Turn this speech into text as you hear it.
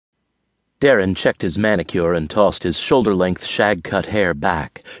Darren checked his manicure and tossed his shoulder-length shag-cut hair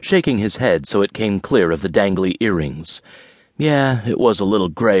back, shaking his head so it came clear of the dangly earrings. Yeah, it was a little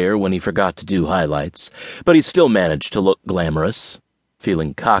grayer when he forgot to do highlights, but he still managed to look glamorous.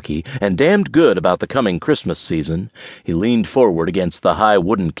 Feeling cocky and damned good about the coming Christmas season, he leaned forward against the high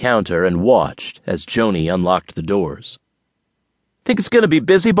wooden counter and watched as Joni unlocked the doors. "Think it's gonna be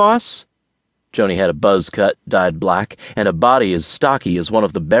busy, boss?" Joni had a buzz cut, dyed black, and a body as stocky as one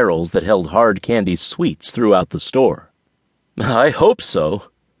of the barrels that held hard candy sweets throughout the store. "I hope so."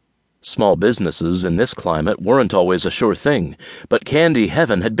 Small businesses in this climate weren't always a sure thing, but Candy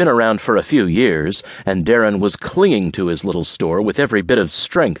Heaven had been around for a few years, and Darren was clinging to his little store with every bit of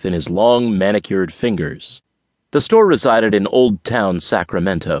strength in his long, manicured fingers. The store resided in Old Town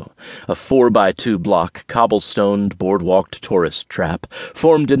Sacramento, a 4x2 block, cobblestoned, boardwalked tourist trap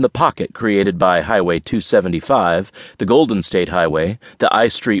formed in the pocket created by Highway 275, the Golden State Highway, the I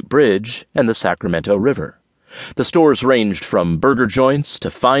Street Bridge, and the Sacramento River. The stores ranged from burger joints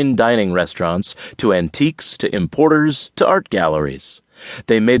to fine dining restaurants to antiques to importers to art galleries.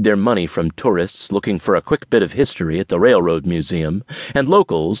 They made their money from tourists looking for a quick bit of history at the Railroad Museum and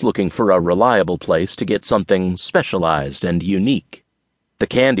locals looking for a reliable place to get something specialized and unique. The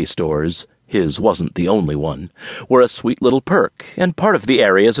candy stores, his wasn't the only one, were a sweet little perk and part of the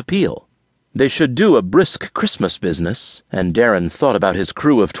area's appeal. They should do a brisk Christmas business, and Darren thought about his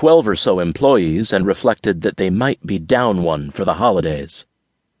crew of 12 or so employees and reflected that they might be down one for the holidays.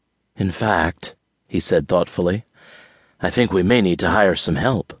 "In fact," he said thoughtfully, "I think we may need to hire some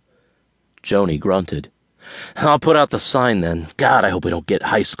help." Joni grunted. "I'll put out the sign then. God, I hope we don't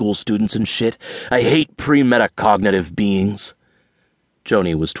get high school students and shit. I hate pre-metacognitive beings."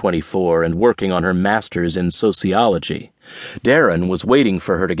 Joni was 24 and working on her master's in sociology. Darren was waiting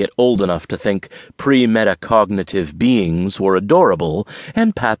for her to get old enough to think pre-metacognitive beings were adorable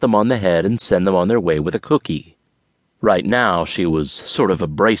and pat them on the head and send them on their way with a cookie. Right now, she was sort of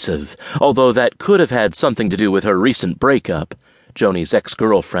abrasive, although that could have had something to do with her recent breakup. Joni's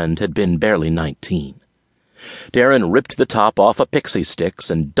ex-girlfriend had been barely 19. Darren ripped the top off a pixie sticks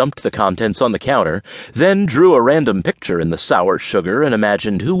and dumped the contents on the counter, then drew a random picture in the sour sugar and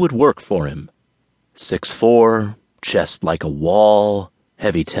imagined who would work for him. 6'4", chest like a wall,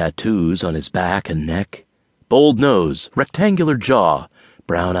 heavy tattoos on his back and neck, bold nose, rectangular jaw,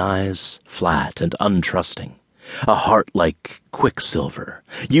 brown eyes, flat and untrusting. A heart like quicksilver,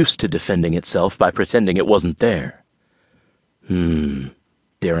 used to defending itself by pretending it wasn't there. Darren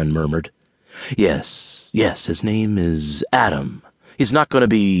murmured. Yes, his name is Adam. He's not going to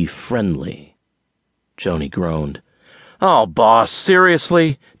be friendly." Joni groaned. "Oh, boss,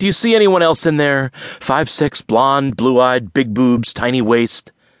 seriously? Do you see anyone else in there? 5'6", blonde, blue-eyed, big boobs, tiny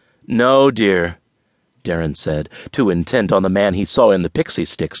waist?" "No, dear," Darren said, too intent on the man he saw in the pixie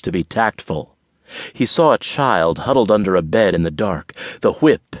sticks to be tactful. He saw a child huddled under a bed in the dark, the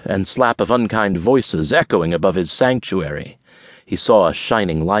whip and slap of unkind voices echoing above his sanctuary. He saw a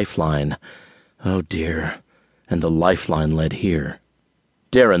shining lifeline. Oh dear, and the lifeline led here.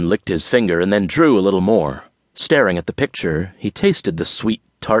 Darren licked his finger and then drew a little more. Staring at the picture, he tasted the sweet,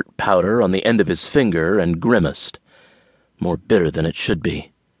 tart powder on the end of his finger and grimaced. More bitter than it should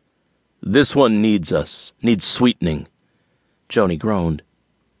be. "This one needs us, needs sweetening." Joni groaned.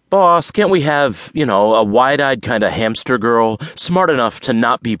 "Boss, can't we have, a wide-eyed kind of hamster girl, smart enough to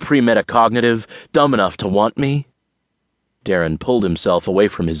not be pre-metacognitive, dumb enough to want me?" Darren pulled himself away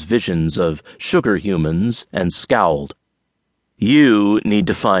from his visions of sugar humans and scowled. "You need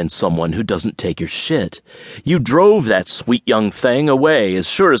to find someone who doesn't take your shit. You drove that sweet young thing away as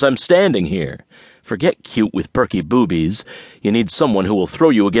sure as I'm standing here. Forget cute with perky boobies. You need someone who will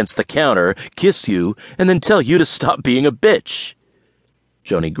throw you against the counter, kiss you, and then tell you to stop being a bitch."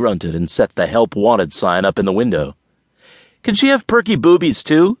 Joni grunted and set the help wanted sign up in the window. "Can she have perky boobies,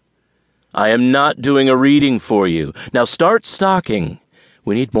 too?" "I am not doing a reading for you. Now start stocking.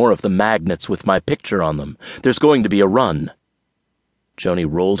 We need more of the magnets with my picture on them. There's going to be a run." Joni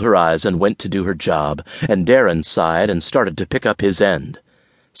rolled her eyes and went to do her job, and Darren sighed and started to pick up his end.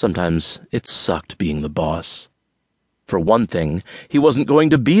 Sometimes it sucked being the boss. For one thing, he wasn't going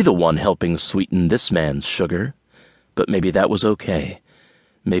to be the one helping sweeten this man's sugar. But maybe that was okay.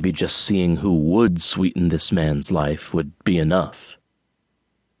 Maybe just seeing who would sweeten this man's life would be enough.